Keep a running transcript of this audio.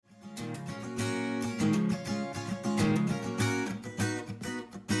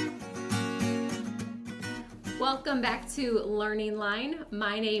Welcome back to Learning Line.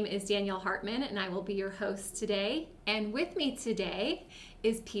 My name is Danielle Hartman and I will be your host today. And with me today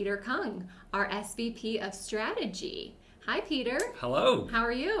is Peter Kung, our SVP of Strategy. Hi, Peter. Hello. How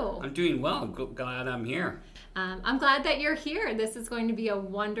are you? I'm doing well. Glad I'm here. I'm glad that you're here. This is going to be a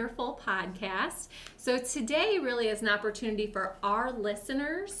wonderful podcast. So today really is an opportunity for our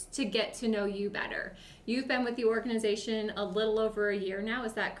listeners to get to know you better. You've been with the organization a little over a year now.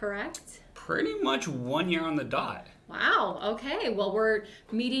 Is that correct? Pretty much 1 year on the dot. Wow. Okay. Well, we're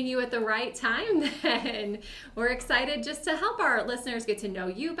meeting you at the right time then. We're excited just to help our listeners get to know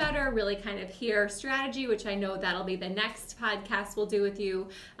you better, really kind of hear strategy, which I know that'll be the next podcast we'll do with you,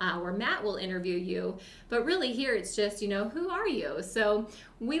 where Matt will interview you. But really here it's just, who are you? So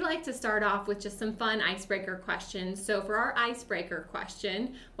we like to start off with just some fun icebreaker questions. So for our icebreaker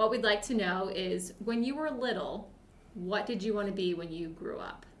question, what we'd like to know is, when you were little, what did you want to be when you grew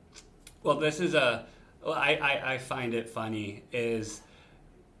up? Well, I find it funny is,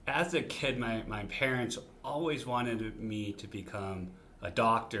 as a kid, my parents always wanted me to become a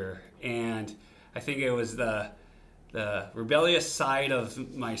doctor. And I think it was the rebellious side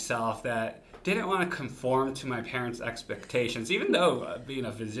of myself that didn't want to conform to my parents' expectations, even though being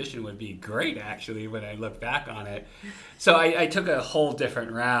a physician would be great, actually, when I look back on it. So I took a whole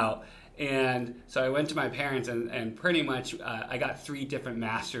different route. And so I went to my parents and pretty much I got 3 different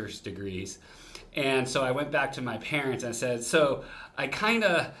master's degrees. And so I went back to my parents and said, so I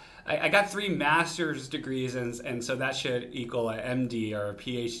got 3 master's degrees and so that should equal an MD or a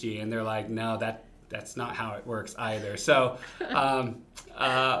PhD. And they're like, no, that's not how it works either. So so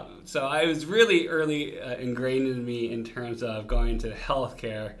I was really early ingrained in me in terms of going to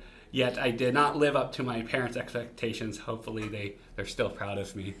healthcare, yet I did not live up to my parents' expectations. Hopefully they're still proud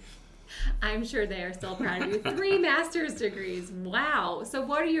of me. I'm sure they are still proud of you. 3 master's degrees. Wow. So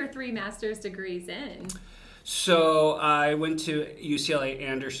what are your 3 master's degrees in? So I went to UCLA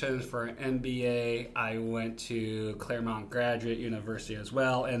Anderson for an MBA. I went to Claremont Graduate University as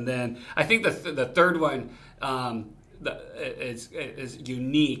well. And then I think the third one is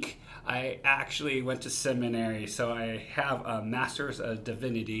unique. I actually went to seminary. So I have a Master's of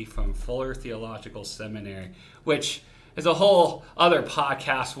Divinity from Fuller Theological Seminary, which is a whole other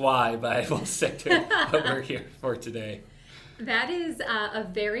podcast why, but I will stick to what we're here for today. That is a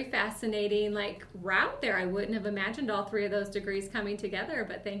very fascinating route there. I wouldn't have imagined all 3 of those degrees coming together,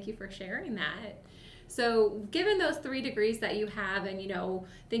 but thank you for sharing that. So given those 3 degrees that you have and,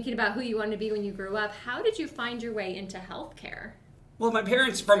 thinking about who you wanted to be when you grew up, how did you find your way into healthcare? Well, my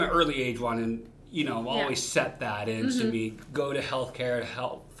parents from an early age wanted, always set that into me, go to healthcare to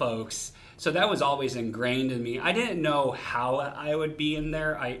help folks. So that was always ingrained in me. I didn't know how I would be in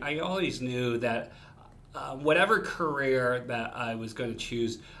there. I always knew that whatever career that I was going to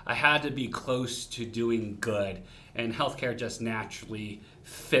choose, I had to be close to doing good. And healthcare just naturally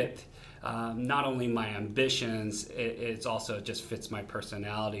fit not only my ambitions, it's also just fits my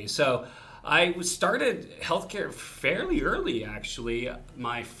personality. So I started healthcare fairly early, actually.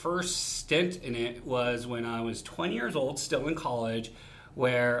 My first stint in it was when I was 20 years old, still in college,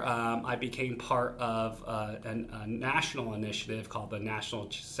 where I became part of a national initiative called the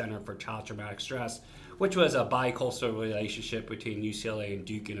National Center for Child Traumatic Stress, which was a bi-coastal relationship between UCLA and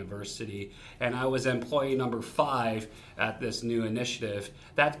Duke University. And I was employee number 5 at this new initiative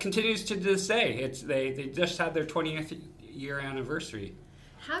that continues to this day. They just had their 20th year anniversary.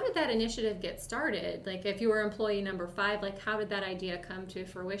 How did that initiative get started? If you were employee number 5, how did that idea come to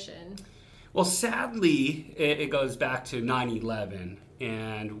fruition? Well, sadly, it goes back to 9/11,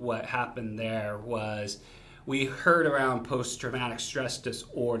 and what happened there was we heard around post-traumatic stress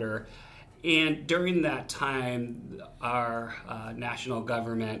disorder, and during that time, our national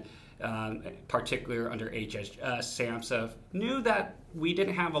government, particularly under HSHS, SAMHSA, knew that we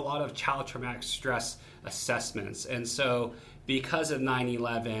didn't have a lot of child traumatic stress assessments, and so because of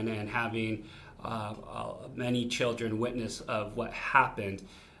 9/11 and having many children witness of what happened,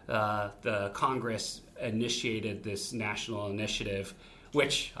 the Congress initiated this national initiative,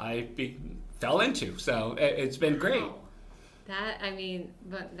 which I fell into. So it's been great. Wow.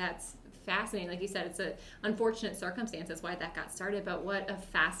 But that's fascinating. Like you said, it's an unfortunate circumstance. That's why that got started. But what a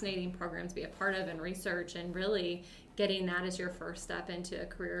fascinating program to be a part of and research, and really getting that as your first step into a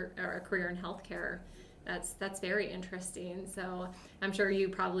career in healthcare. That's very interesting. So I'm sure you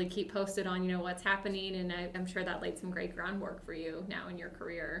probably keep posted on what's happening, and I'm sure that laid some great groundwork for you now in your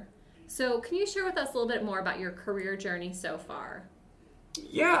career. So can you share with us a little bit more about your career journey so far?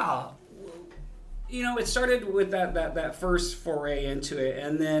 Yeah, it started with that first foray into it,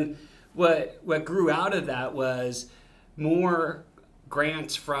 and then what grew out of that was more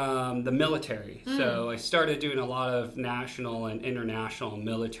grants from the military. So I started doing a lot of national and international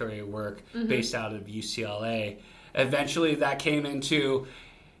military work based out of UCLA. Eventually that came into,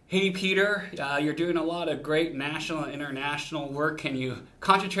 hey, Peter, you're doing a lot of great national and international work. Can you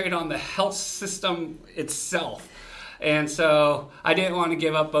concentrate on the health system itself? And so I didn't want to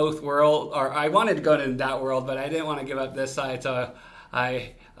give up both worlds, or I wanted to go into that world, but I didn't want to give up this side. So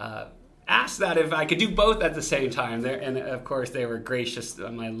I asked that if I could do both at the same time. And of course they were gracious.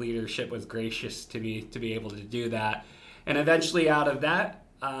 My leadership was gracious to me to be able to do that. And eventually out of that,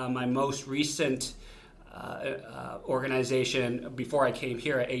 my most recent organization, before I came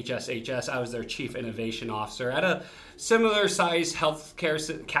here at HSHS, I was their chief innovation officer at a similar sized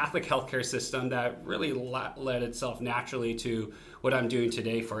Catholic healthcare system that really led itself naturally to what I'm doing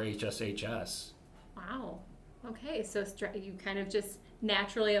today for HSHS. Wow. Okay, so you kind of just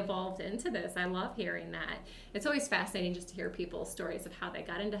naturally evolved into this. I love hearing that. It's always fascinating just to hear people's stories of how they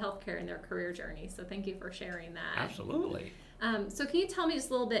got into healthcare and their career journey. So thank you for sharing that. Absolutely. So can you tell me just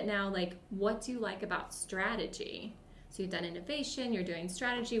a little bit now, like, what do you like about strategy? So you've done innovation, you're doing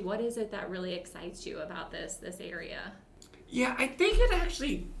strategy. What is it that really excites you about this area? Yeah, I think it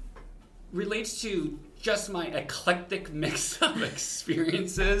actually relates to just my eclectic mix of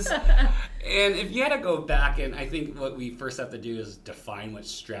experiences. And if you had to go back, and I think what we first have to do is define what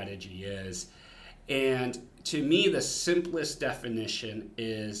strategy is. And to me, the simplest definition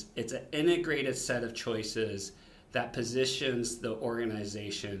is it's an integrated set of choices that positions the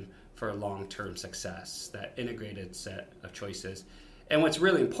organization for long-term success, that integrated set of choices. And what's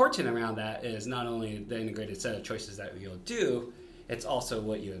really important around that is not only the integrated set of choices that you'll do, it's also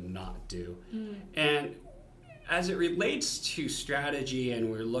what you'll not do. And as it relates to strategy,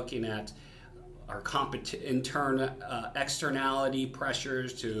 and we're looking at our externality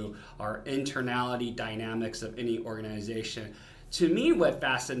pressures to our internality dynamics of any organization, to me, what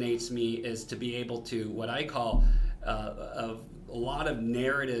fascinates me is to be able to, what I call a lot of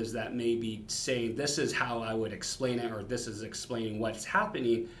narratives that may be saying, this is how I would explain it, or this is explaining what's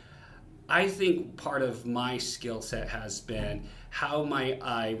happening. I think part of my skill set has been how might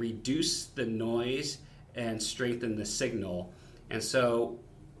I reduce the noise and strengthen the signal. And so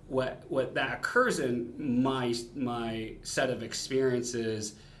what that occurs in my set of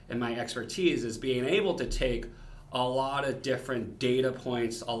experiences and my expertise is being able to take a lot of different data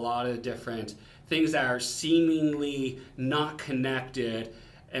points, a lot of different things that are seemingly not connected,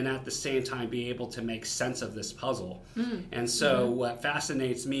 and at the same time be able to make sense of this puzzle. And so what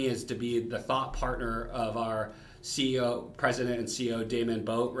fascinates me is to be the thought partner of our President and CEO, Damon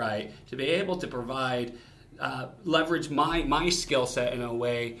Boatwright, to be able to provide, leverage my skill set in a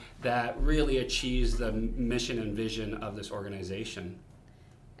way that really achieves the mission and vision of this organization.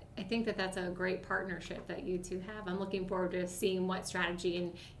 I think that's a great partnership that you two have. I'm looking forward to seeing what strategy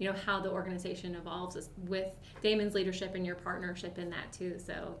and how the organization evolves with Damon's leadership and your partnership in that too.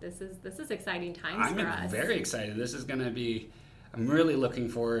 So this is exciting times for us. I'm very excited. This is going to be. I'm really looking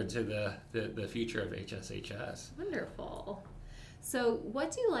forward to the future of HSHS. Wonderful. So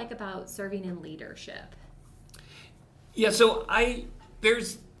what do you like about serving in leadership? Yeah. So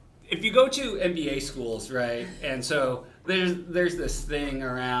if you go to MBA schools, right, and so there's this thing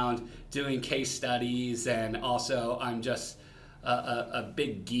around doing case studies, and also I'm just a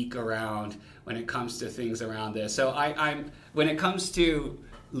big geek around when it comes to things around this. So I'm when it comes to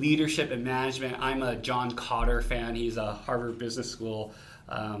leadership and management, I'm a John Kotter fan. He's a Harvard Business School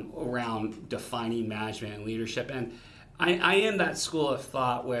around defining management and leadership, and I am that school of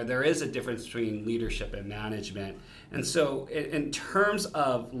thought where there is a difference between leadership and management. And so in terms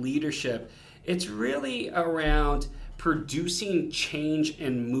of leadership, it's really around producing change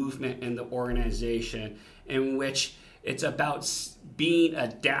and movement in the organization, in which it's about being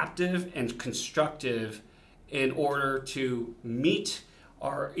adaptive and constructive in order to meet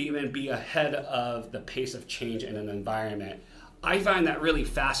or even be ahead of the pace of change in an environment. I find that really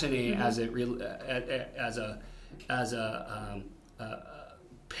fascinating as a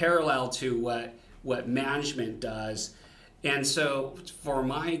parallel to what management does. And so for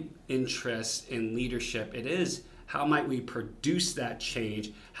my interest in leadership, it is how might we produce that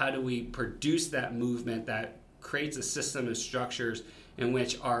change? How do we produce that movement that creates a system of structures in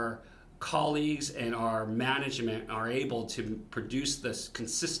which our colleagues and our management are able to produce this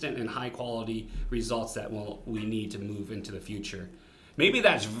consistent and high quality results that we need to move into the future? Maybe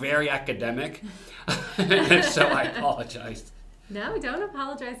that's very academic, so I apologize. No, don't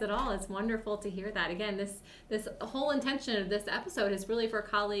apologize at all. It's wonderful to hear that. Again, this whole intention of this episode is really for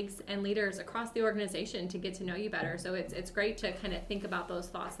colleagues and leaders across the organization to get to know you better. So it's great to kind of think about those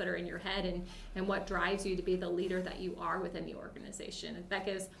thoughts that are in your head and what drives you to be the leader that you are within the organization. That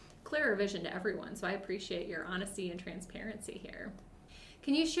gives clearer vision to everyone. So I appreciate your honesty and transparency here.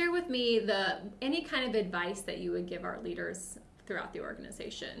 Can you share with me any kind of advice that you would give our leaders throughout the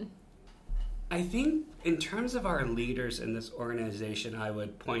organization? I think in terms of our leaders in this organization, I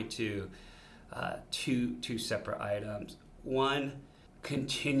would point to two separate items. One,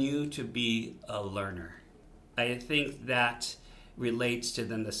 continue to be a learner. I think that relates to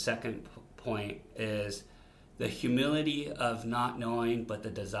then the second point is the humility of not knowing, but the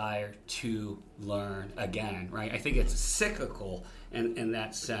desire to learn again, right? I think it's cyclical in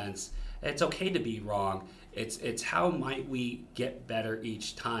that sense. It's okay to be wrong. It's how might we get better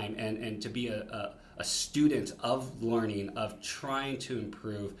each time, and to be a student of learning, of trying to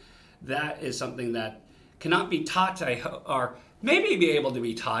improve. That is something that cannot be taught, or maybe be able to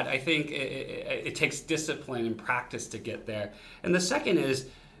be taught. I think it takes discipline and practice to get there. And the second is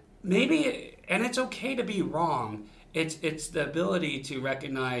maybe, and it's okay to be wrong. It's the ability to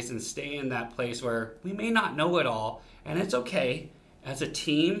recognize and stay in that place where we may not know it all, and it's okay. As a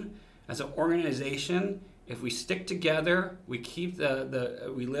team, as an organization, if we stick together, we keep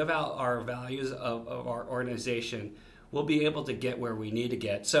we live out our values of our organization, we'll be able to get where we need to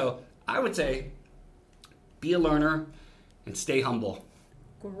get. So I would say, be a learner and stay humble.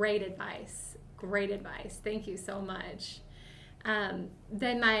 Great advice. Great advice. Thank you so much.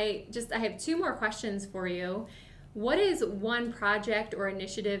 Then I have two more questions for you. What is one project or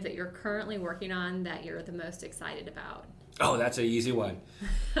initiative that you're currently working on that you're the most excited about? Oh, that's an easy one.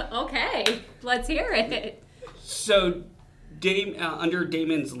 Okay, let's hear it. So under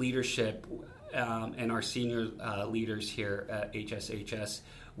Damon's leadership and our senior leaders here at HSHS,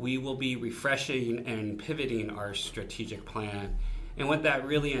 we will be refreshing and pivoting our strategic plan. And what that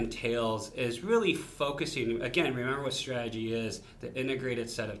really entails is really focusing, again, remember what strategy is, the integrated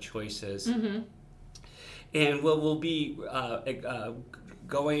set of choices. Mm-hmm. And what we'll be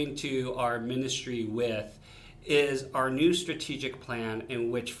going to our ministry with is our new strategic plan,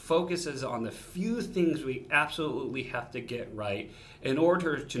 in which focuses on the few things we absolutely have to get right in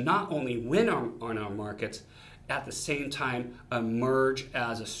order to not only win on our markets, at the same time emerge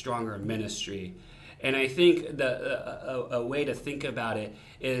as a stronger ministry. And I think a way to think about it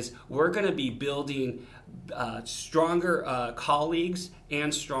is we're going to be building stronger colleagues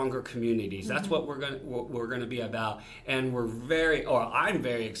and stronger communities. That's what we're going to be about. And I'm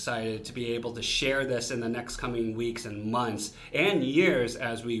very excited to be able to share this in the next coming weeks and months and years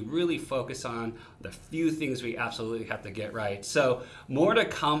as we really focus on the few things we absolutely have to get right. So more to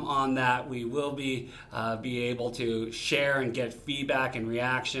come on that. We will be able to share and get feedback and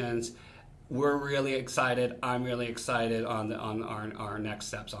reactions. We're really excited. I'm really excited on our next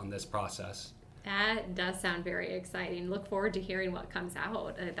steps on this process. That does sound very exciting. Look forward to hearing what comes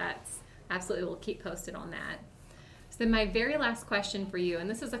out. That's absolutely, we'll keep posted on that. So then my very last question for you, and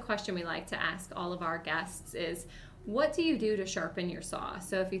this is a question we like to ask all of our guests, is what do you do to sharpen your saw?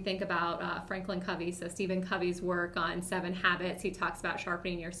 So if you think about Franklin Covey, so Stephen Covey's work on 7 Habits, he talks about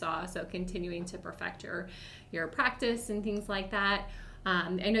sharpening your saw, so continuing to perfect your practice and things like that.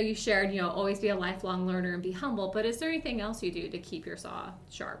 I know you shared, always be a lifelong learner and be humble, but is there anything else you do to keep your saw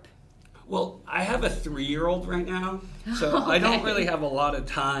sharp? Well, I have a 3-year-old right now, so okay. I don't really have a lot of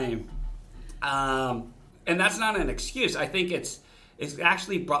time. And that's not an excuse. I think it's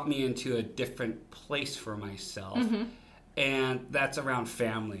actually brought me into a different place for myself, and that's around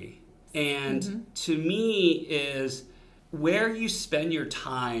family. And to me is where you spend your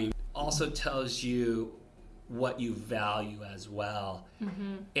time also tells you what you value as well.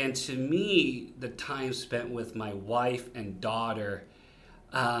 And to me, the time spent with my wife and daughter,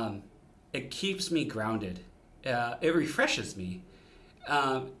 it keeps me grounded. It refreshes me.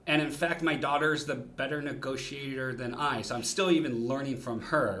 And in fact, my daughter's the better negotiator than I, so I'm still even learning from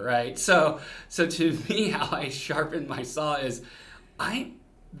her, right? So to me, how I sharpen my saw is,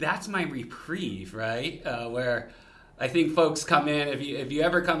 that's my reprieve, right? Where I think folks come in, if you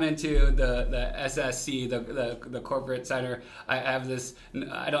ever come into the SSC, the corporate center, I have this,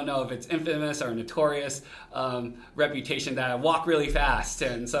 I don't know if it's infamous or notorious reputation that I walk really fast,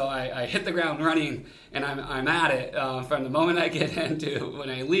 and so I hit the ground running, and I'm at it from the moment I get into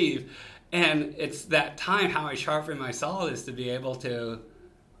when I leave. And it's that time how I sharpen my saw is to be able to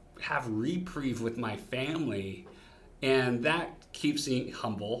have reprieve with my family, and that keeps me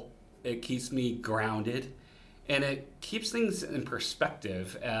humble. It keeps me grounded. And it keeps things in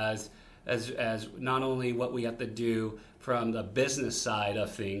perspective as as not only what we have to do from the business side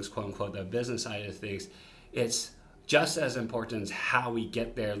of things, quote unquote, the business side of things, it's just as important as how we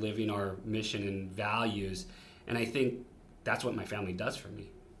get there, living our mission and values. And I think that's what my family does for me.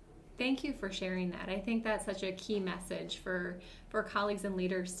 Thank you for sharing that. I think that's such a key message for colleagues and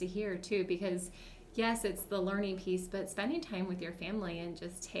leaders to hear too, because yes, it's the learning piece, but spending time with your family and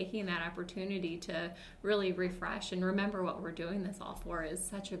just taking that opportunity to really refresh and remember what we're doing this all for is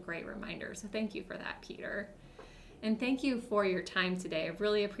such a great reminder. So thank you for that, Peter. And thank you for your time today. I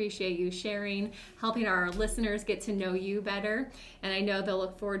really appreciate you sharing, helping our listeners get to know you better. And I know they'll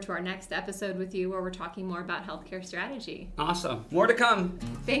look forward to our next episode with you where we're talking more about healthcare strategy. Awesome. More to come.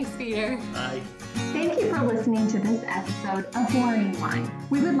 Thanks, Peter. Bye. Thank you for listening to this episode of Learning Line.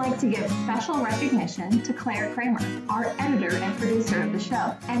 We would like to give special recognition to Claire Kramer, our editor and producer of the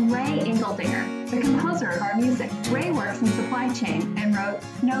show, and Ray Engeldinger, the composer of our music. Ray works in supply chain and wrote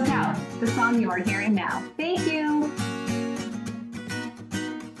No Doubt, the song you are hearing now. Thank you.